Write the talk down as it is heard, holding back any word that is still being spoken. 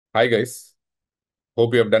Hi guys,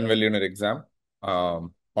 hope you have done well in your exam.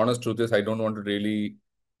 Honest truth is, I don't want to really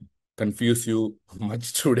confuse you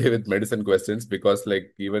much today with medicine questions because,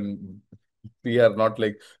 like, even we are not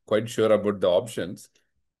like quite sure about the options.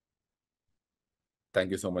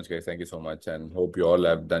 Thank you so much, guys. Thank you so much, and hope you all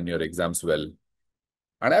have done your exams well.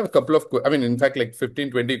 And I have a couple of, I mean, in fact, like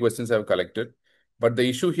 15, 20 questions I've collected, but the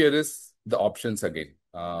issue here is the options again.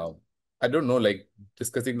 I don't know, like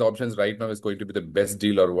discussing the options right now is going to be the best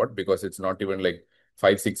deal or what, because it's not even like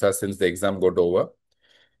 5, 6 hours since the exam got over.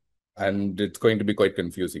 And it's going to be quite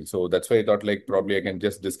confusing. So that's why I thought like probably I can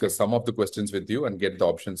just discuss some of the questions with you and get the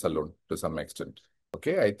options alone to some extent.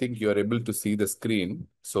 Okay, I think you are able to see the screen.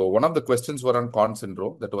 So one of the questions were on Conn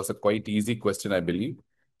syndrome. That was a quite easy question, I believe.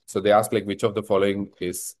 So they asked like which of the following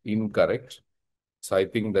is incorrect. So I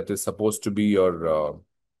think that is supposed to be your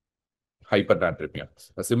hypernatremia.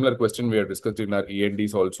 A similar question we have discussed in our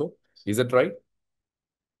ENDs also. Is it right?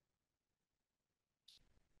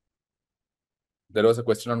 There was a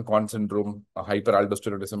question on Conn syndrome, a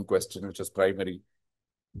hyperaldosteronism question, which is primary.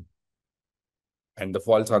 And the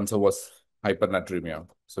false answer was hypernatremia.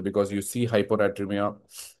 So because you see hyponatremia,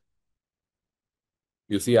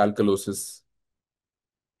 you see alkalosis.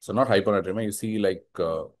 So not hyponatremia, you see like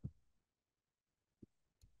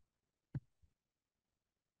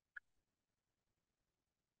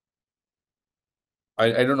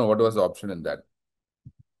I don't know what was the option in that.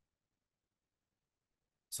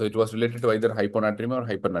 So it was related to either hyponatremia or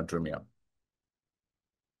hypernatremia.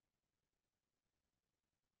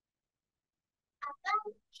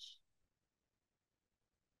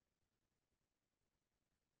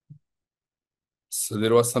 So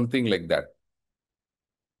there was something like that.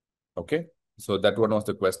 Okay. So that one was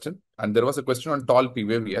the question. And there was a question on tall P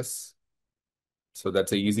wave. Yes. So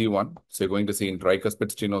that's an easy one. So you're going to see in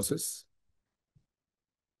tricuspid stenosis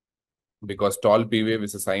because tall P wave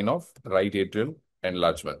is a sign of right atrial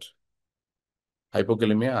enlargement.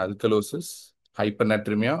 Hypokalemia, alkalosis,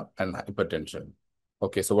 hypernatremia, and hypertension.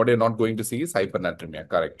 Okay, so what you're not going to see is hypernatremia.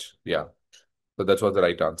 Correct. Yeah. So that was the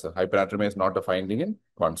right answer. Hypernatremia is not a finding in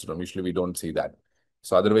Conn syndrome. Usually we don't see that.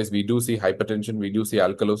 So otherwise, we do see hypertension, we do see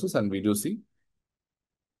alkalosis, and we do see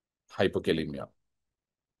hypokalemia.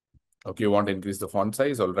 Okay, you want to increase the font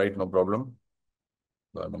size? All right, no problem.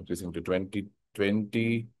 So I'm increasing to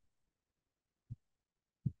 2020.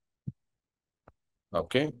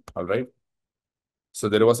 Okay, all right. So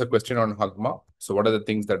there was a question on Hagma. So what are the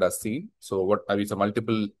things that are seen? So what are these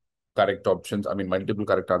multiple correct options? I mean, multiple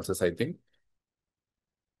correct answers, I think.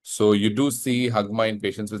 So you do see Hagma in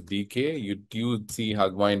patients with DK. You do see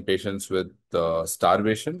Hagma in patients with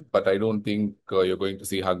starvation, but I don't think you're going to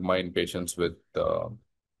see Hagma in patients with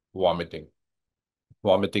vomiting.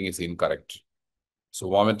 Vomiting is incorrect. So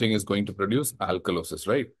vomiting is going to produce alkalosis,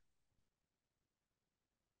 right?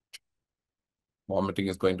 Vomiting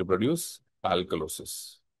is going to produce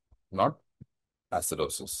alkalosis, not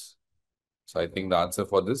acidosis. So I think the answer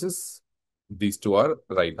for this is these two are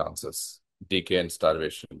right answers, DK and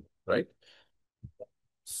starvation, right?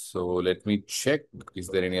 So let me check. Is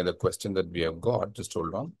there any other question that we have got? Just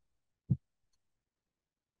hold on.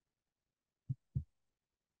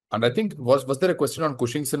 And I think was there a question on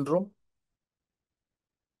Cushing syndrome?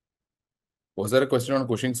 Was there a question on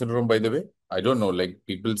Cushing syndrome, by the way? I don't know. Like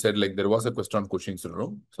people said, like there was a question on Cushing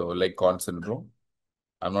syndrome. So like Conn syndrome.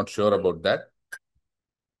 I'm not sure about that.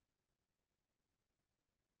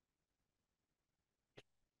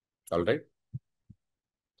 All right.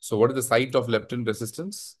 So what is the site of leptin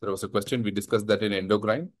resistance? There was a question. We discussed that in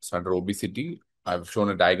endocrine. So under obesity. I've shown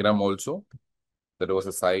a diagram also. There was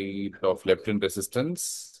a site of leptin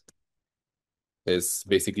resistance is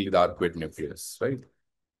basically the arcuate nucleus, right?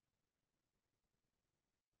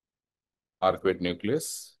 Arcuate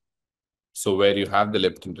nucleus. So where you have the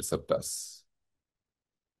leptin receptors.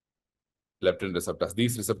 Leptin receptors.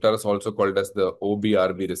 These receptors also called as the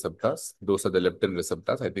OBRB receptors. Those are the leptin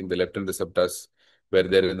receptors. I think the leptin receptors were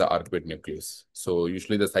there in the arcuate nucleus. So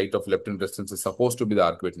usually the site of leptin resistance is supposed to be the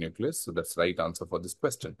arcuate nucleus. So that's the right answer for this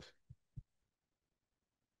question.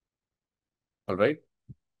 All right.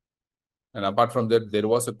 And apart from that, there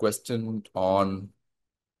was a question on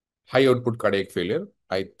high output cardiac failure.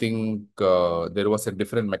 I think there was a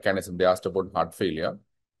different mechanism. They asked about heart failure.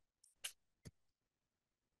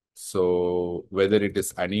 So whether it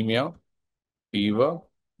is anemia, fever,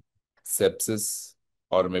 sepsis,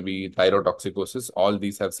 or maybe thyrotoxicosis, all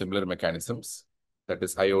these have similar mechanisms. That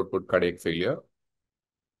is high output cardiac failure,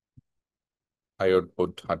 high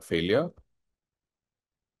output heart failure,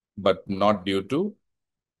 but not due to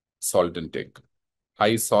salt intake.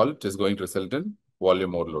 High salt is going to result in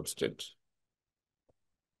volume overload state.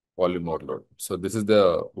 volume overload. So this is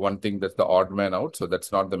the one thing that's the odd man out. So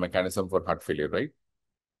that's not the mechanism for heart failure, right?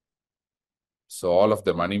 So all of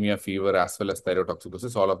them, anemia, fever, as well as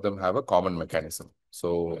thyrotoxicosis, all of them have a common mechanism.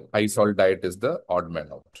 So high salt diet is the odd man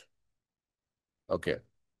out. Okay.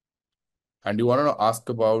 And you want to ask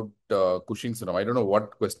about Cushing syndrome. I don't know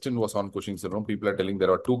what question was on Cushing syndrome. People are telling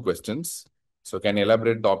there are two questions. So can you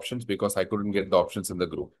elaborate the options? Because I couldn't get the options in the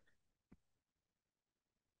group.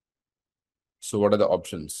 So what are the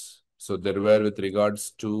options? So there were with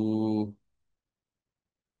regards to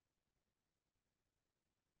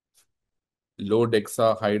low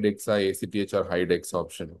DEXA, high DEXA, ACTH or high DEXA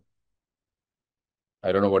option.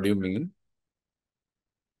 I don't know what do you mean.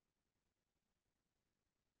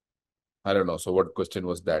 I don't know. So what question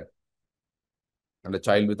was that? And a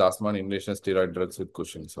child with asthma and inhalation steroid drugs with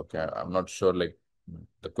Cushing's. Okay, I'm not sure like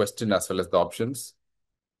the question as well as the options.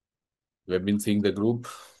 We have been seeing the group,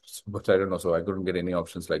 but I don't know. So I couldn't get any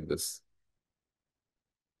options like this.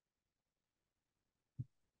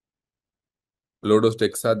 Low dose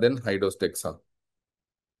DEXA, then high dose DEXA.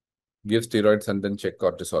 Give steroids and then check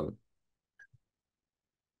cortisol.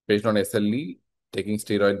 Patient on SLE, taking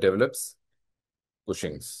steroid develops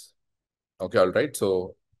Cushing's. Okay, all right.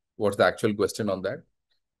 So what's the actual question on that?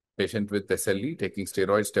 Patient with SLE, taking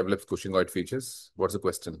steroids, develops Cushingoid features. What's the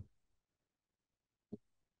question?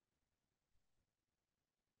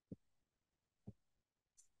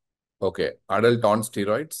 Okay, adult on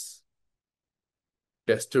steroids,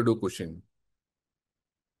 test to do Cushing.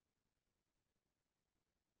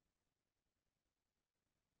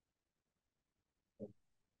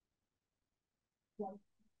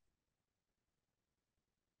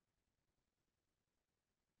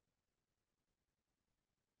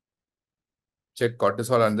 Check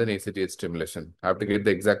cortisol and then ACTH stimulation. I have to get the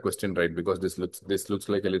exact question right because this looks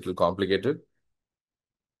like a little complicated.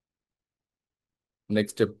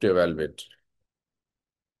 Next step to evaluate.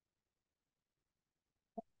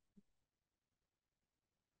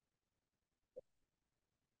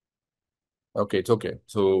 Okay, it's okay.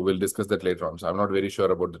 So we'll discuss that later on. So I'm not very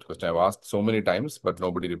sure about that question. I've asked so many times, but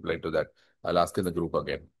nobody replied to that. I'll ask in the group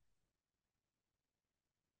again.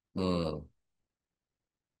 Hmm.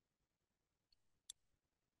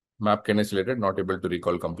 Map kinase related, not able to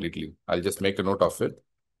recall completely. I'll just make a note of it.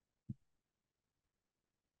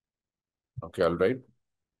 Okay, all right.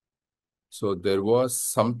 So there was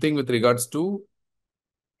something with regards to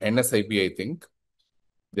NSIP, I think.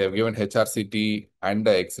 They have given HRCT and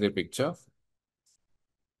the X-ray picture.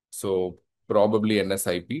 So probably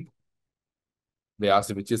NSIP. They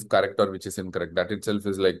asked which is correct or which is incorrect. That itself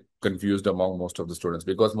is like confused among most of the students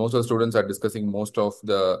because most of the students are discussing most of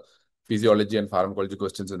the physiology and pharmacology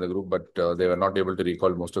questions in the group, but they were not able to recall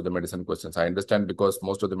most of the medicine questions. I understand because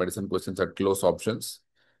most of the medicine questions are close options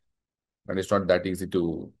and it's not that easy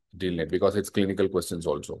to deal with because it's clinical questions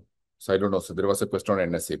also. So I don't know. So there was a question on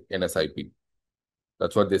NSIP.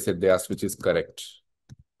 That's what they said. They asked which is correct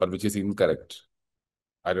or which is incorrect.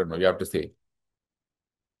 I don't know. You have to say.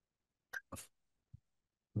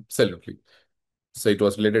 Absolutely. So it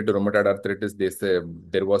was related to rheumatoid arthritis. They say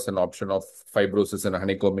there was an option of fibrosis and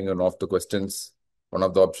honeycombing on of the questions, one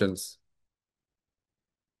of the options.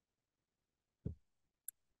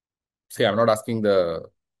 See, I'm not asking the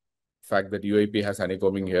fact that UAP has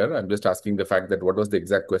honeycombing here. I'm just asking the fact that what was the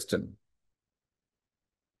exact question?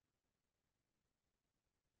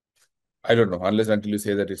 I don't know, unless until you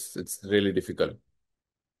say that it's really difficult.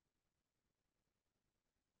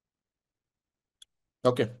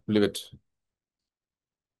 Okay, leave it.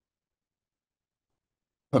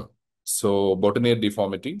 So botonier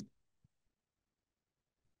deformity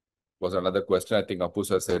was another question. I think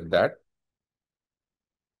Apusa said that.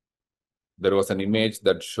 There was an image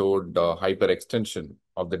that showed hyperextension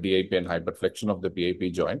of the DIP and hyperflexion of the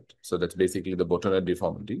PIP joint. So that's basically the botonier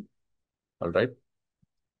deformity. All right.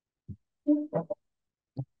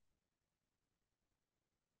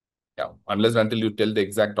 Yeah, unless until you tell the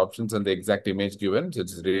exact options and the exact image given,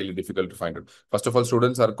 it's really difficult to find it. First of all,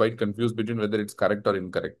 students are quite confused between whether it's correct or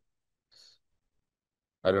incorrect.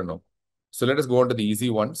 I don't know. So let us go on to the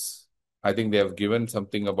easy ones. I think they have given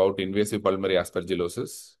something about invasive pulmonary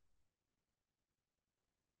aspergillosis.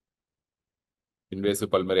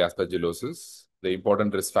 Invasive pulmonary aspergillosis. The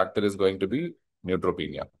important risk factor is going to be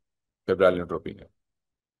neutropenia, febrile neutropenia.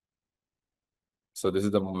 So this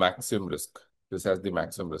is the maximum risk. This has the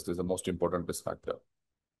maximum risk. This is the most important risk factor.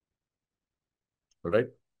 All right.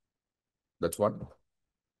 That's one.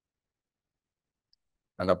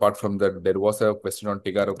 And apart from that, there was a question on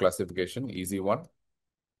Tigaro classification, easy one.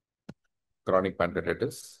 Chronic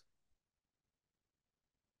pancreatitis.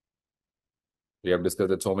 We have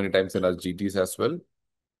discussed it so many times in our GTs as well.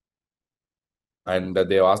 And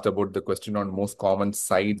they asked about the question on most common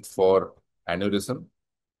site for aneurysm,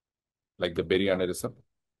 like the aneurysm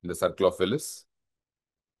in the circle of Willis.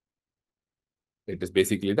 It is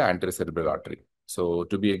basically the anterior cerebral artery. So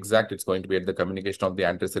to be exact, it's going to be at the communication of the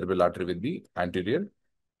anterior cerebral artery with the anterior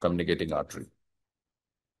communicating artery.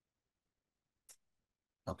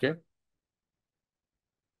 Okay.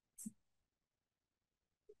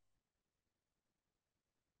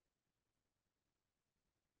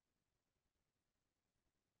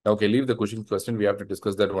 Okay, leave the Cushing's question. We have to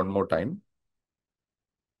discuss that one more time.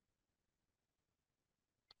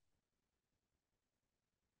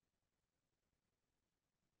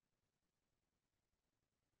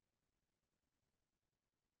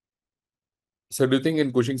 So do you think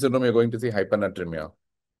in Cushing syndrome you're going to see hypernatremia?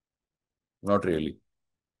 Not really.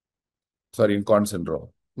 Sorry, in Conn syndrome.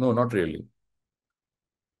 No, not really.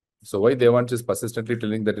 So why Devansh is persistently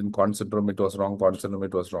telling that in Conn syndrome it was wrong, Conn syndrome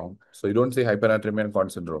it was wrong. So you don't see hypernatremia in Conn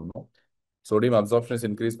syndrome, no? Sodium absorption is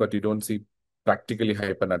increased, but you don't see practically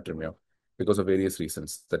hypernatremia because of various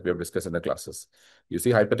reasons that we have discussed in the classes. You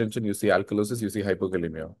see hypertension, you see alkalosis, you see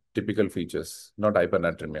hypokalemia, typical features, not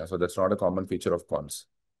hypernatremia. So that's not a common feature of Cons.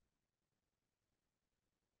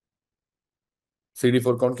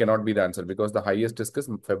 CD4 count cannot be the answer because the highest risk is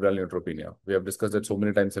febrile neutropenia. We have discussed that so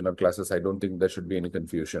many times in our classes. I don't think there should be any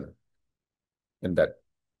confusion in that.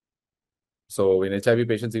 So in HIV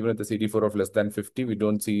patients, even with the CD4 of less than 50, we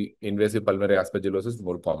don't see invasive pulmonary aspergillosis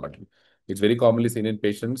more common. It's very commonly seen in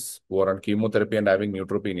patients who are on chemotherapy and having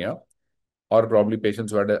neutropenia, or probably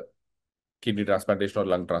patients who had a kidney transplantation or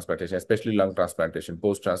lung transplantation, especially lung transplantation.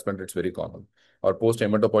 Post-transplant, it's very common. Or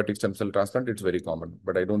post-hematopoietic stem cell transplant, it's very common.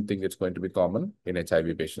 But I don't think it's going to be common in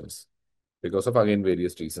HIV patients because of, again,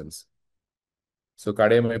 various reasons. So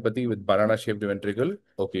cardiomyopathy with banana-shaped ventricle.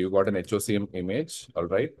 Okay, you got an HOCM image. All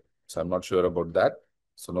right. So I'm not sure about that.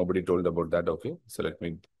 So nobody told about that. Okay. So let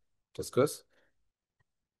me discuss.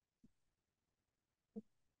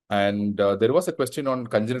 And there was a question on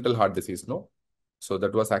congenital heart disease, no? So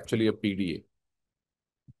that was actually a PDA.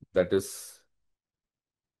 That is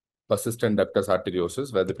persistent ductus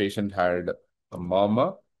arteriosus, where the patient had a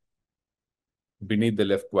murmur beneath the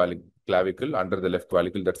left clavicle, under the left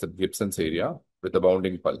clavicle, that's the Gibson's area, with a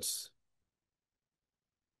bounding pulse.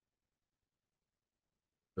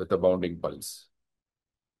 With a bounding pulse.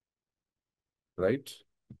 Right?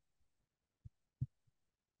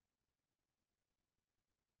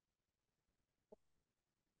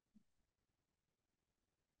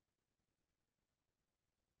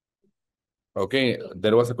 Okay,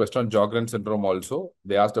 there was a question on Sjogren syndrome also.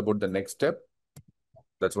 They asked about the next step.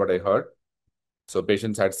 That's what I heard. So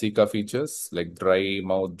patients had Zika features like dry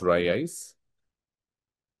mouth, dry eyes.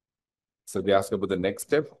 So they asked about the next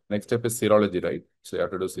step. Next step is serology, right? So you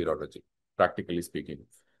have to do serology, practically speaking.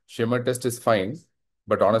 Shimmer test is fine,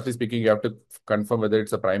 but honestly speaking, you have to confirm whether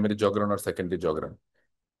it's a primary Sjogren or secondary Sjogren.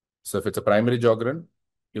 So if it's a primary Sjogren,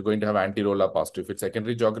 you're going to have anti-ROLA positive. If it's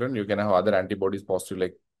secondary Sjogren, you can have other antibodies positive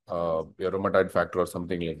like your rheumatoid factor or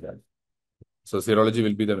something like that. So serology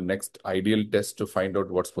will be the next ideal test to find out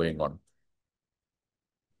what's going on.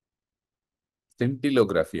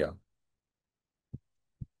 Scintigraphy.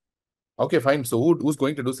 Okay, fine. So who's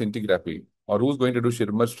going to do scintigraphy? Or who's going to do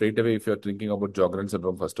Schirmer straight away if you're thinking about Sjogren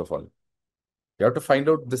syndrome, first of all? You have to find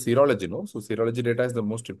out the serology, no? So serology data is the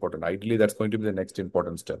most important. Ideally, that's going to be the next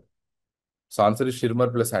important step. So answer is Schirmer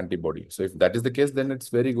plus antibody. So if that is the case, then it's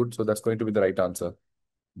very good. So that's going to be the right answer.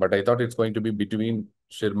 But I thought it's going to be between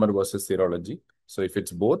Schirmer versus serology. So if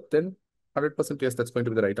it's both, then 100% yes, that's going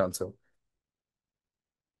to be the right answer.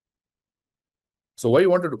 So what you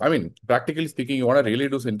want to do? I mean, practically speaking, you want to really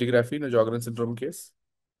do scintigraphy in a Sjogren syndrome case?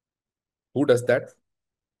 Who does that?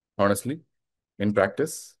 Honestly, in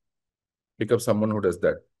practice, pick up someone who does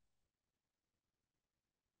that.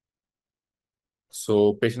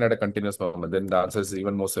 So patient had a continuous murmur. Then the answer is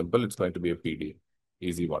even more simple. It's going to be a PD.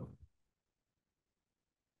 Easy one.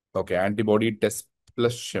 Okay, antibody test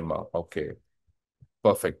plus shimmer. Okay,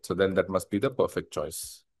 perfect. So then that must be the perfect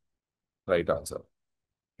choice. Right answer.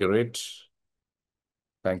 Great.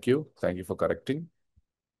 Thank you. Thank you for correcting.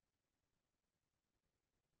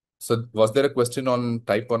 So was there a question on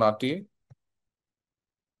type 1 RTA?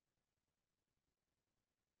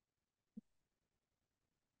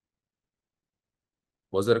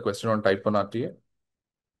 Was there a question on type 1 RTA?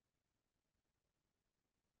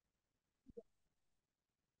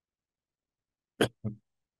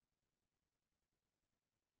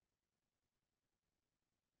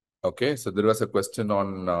 Okay, so there was a question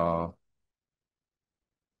on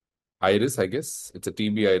iris, I guess. It's a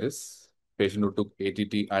TB iris. Patient who took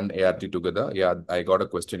ATT and ART together. Yeah, I got a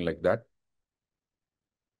question like that.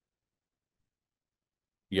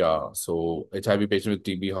 Yeah. So HIV patient with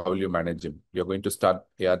TB, how will you manage him? You're going to start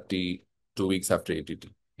ART 2 weeks after ATT.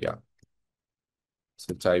 Yeah.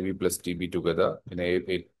 So HIV plus TB together in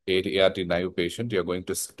a ART naive patient, you're going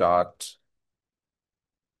to start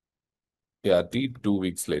ART 2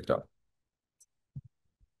 weeks later.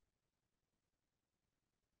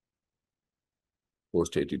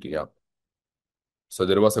 Post ATT, yeah. So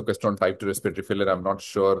there was a question on type 2 respiratory failure. I'm not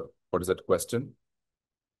sure what is that question.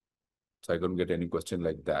 So I couldn't get any question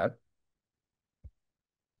like that.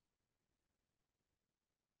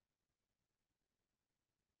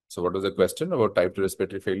 So what was the question about type 2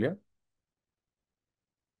 respiratory failure?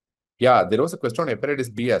 Yeah, there was a question on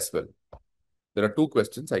hepatitis B as well. There are two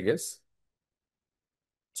questions, I guess.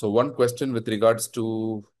 So one question with regards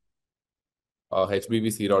to HBV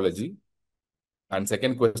serology, and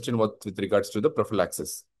second question was with regards to the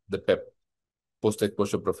prophylaxis, the PEP,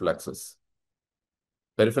 post-exposure prophylaxis.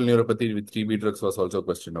 Peripheral neuropathy with TB drugs was also a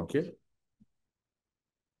question, okay?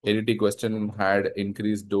 ADT question had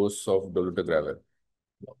increased dose of dolutegravir.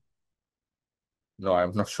 No,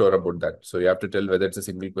 I'm not sure about that. So you have to tell whether it's a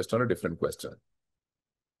single question or a different question.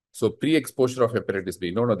 So pre-exposure of hepatitis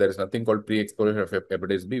B. No, there is nothing called pre-exposure of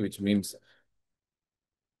hepatitis B, which means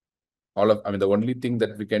the only thing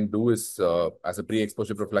that we can do is as a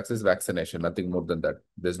pre-exposure prophylaxis vaccination, nothing more than that.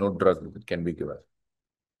 There's no drug that can be given.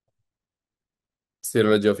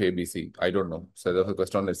 Serology of ABC, I don't know. So there's a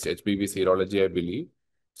question on HBV serology, I believe.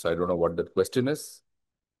 So I don't know what that question is.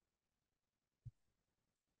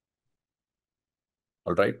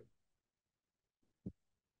 All right.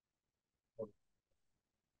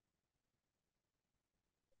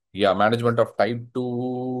 Yeah, management of type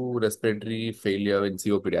 2 respiratory failure in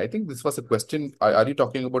COPD. I think this was a question. Are you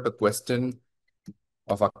talking about a question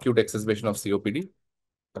of acute exacerbation of COPD?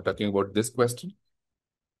 I'm talking about this question.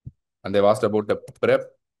 And they've asked about the PrEP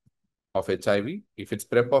of HIV. If it's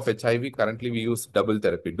PrEP of HIV, currently we use dual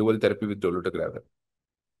therapy with dolutegravir.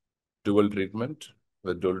 Dual treatment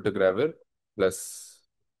with dolutegravir plus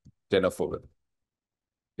tenofovir.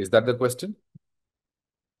 Is that the question?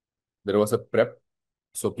 There was a PrEP,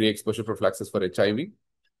 so pre-exposure prophylaxis for HIV.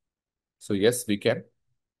 So yes, we can.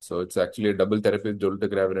 So it's actually a double therapy with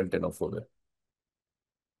dolutegravir and tenofovir.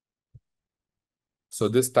 So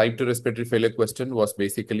this type 2 respiratory failure question was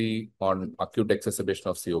basically on acute exacerbation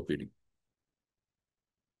of COPD.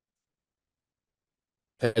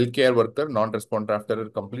 Healthcare worker, non-responder after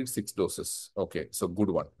complete 6 doses. Okay, so good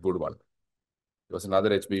one. There was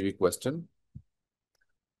another HBV question.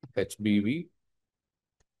 HBV,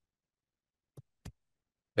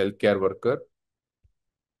 healthcare worker,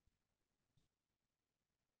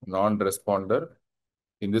 non-responder.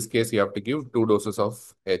 In this case, you have to give 2 doses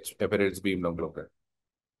of hepatitis B immunoglobulin.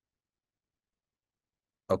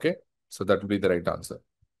 Okay, so that will be the right answer.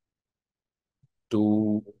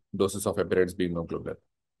 2 doses of hepatitis B immunoglobulin.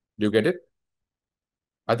 Do you get it?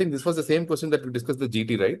 I think this was the same question that we discussed the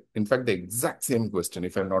GT, right? In fact, the exact same question,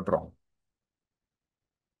 if I'm not wrong.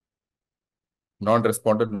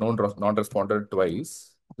 Non-responder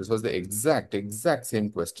twice. This was the exact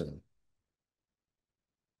same question.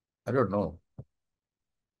 I don't know.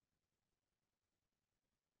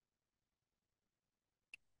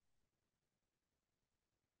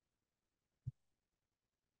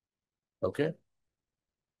 Okay.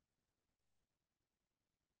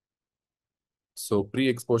 So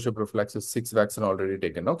pre-exposure prophylaxis, 6 vaccine already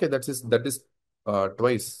taken. Okay, that is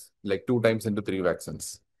twice, like 2 times into 3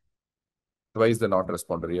 vaccines. Twice the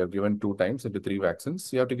non-responder. You have given 2 times into 3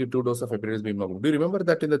 vaccines. You have to give 2 doses of hepatitis B immunoglobulin. Do you remember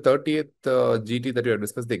that in the 30th GT that you have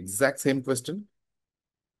discussed the exact same question?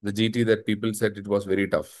 The GT that people said it was very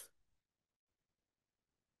tough.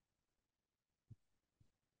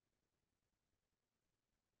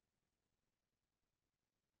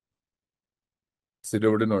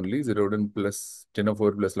 Cerebellum only, Cerebellum plus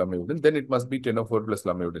tenofovir plus lamivudine. Then it must be tenofovir plus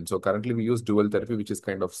lamivudine. So currently we use dual therapy, which is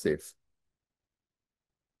kind of safe.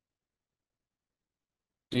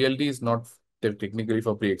 TLD is not technically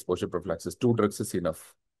for pre-exposure prophylaxis. 2 drugs is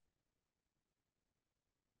enough.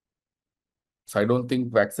 So I don't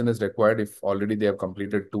think vaccine is required if already they have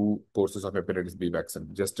completed 2 courses of hepatitis B vaccine.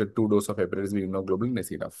 Just a 2 dose of hepatitis B immunoglobulin is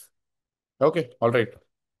enough. Okay, all right.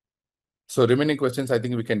 So remaining questions, I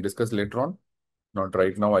think we can discuss later on. Not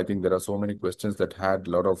right now. I think there are so many questions that had a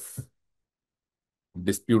lot of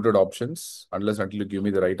disputed options. Unless until you give me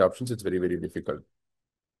the right options, it's very, very difficult.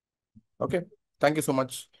 Okay. Thank you so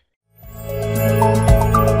much.